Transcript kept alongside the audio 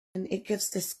and it gives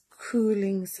this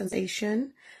cooling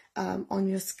sensation on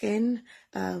your skin,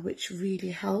 which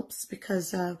really helps,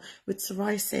 because with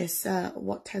psoriasis,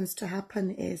 what tends to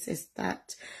happen is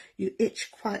that you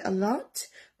itch quite a lot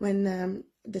when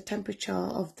the temperature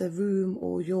of the room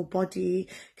or your body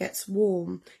gets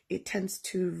warm. It tends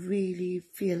to really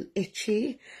feel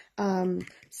itchy.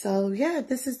 So yeah,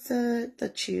 this is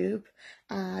the tube.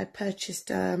 I purchased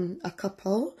a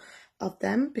couple of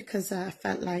them because I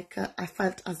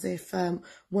felt as if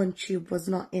one tube was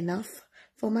not enough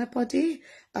for my body.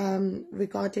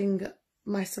 Regarding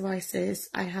my psoriasis,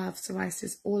 I have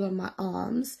psoriasis all on my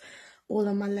arms, all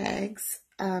on my legs,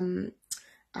 and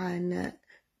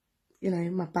you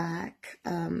know, my back,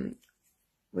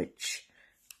 which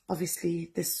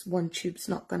obviously this one tube's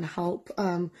not going to help.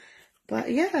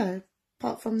 But yeah,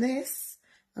 apart from this,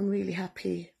 I'm really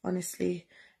happy, honestly.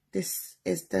 This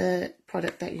is the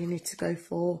product that you need to go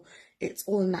for. It's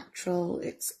all natural.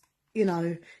 It's, you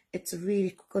know, it's a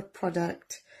really good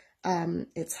product.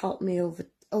 It's helped me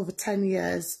over 10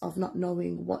 years of not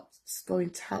knowing what's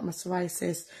going to help my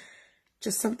psoriasis.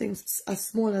 Just something as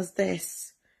small as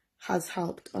this has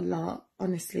helped a lot,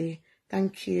 honestly.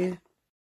 Thank you.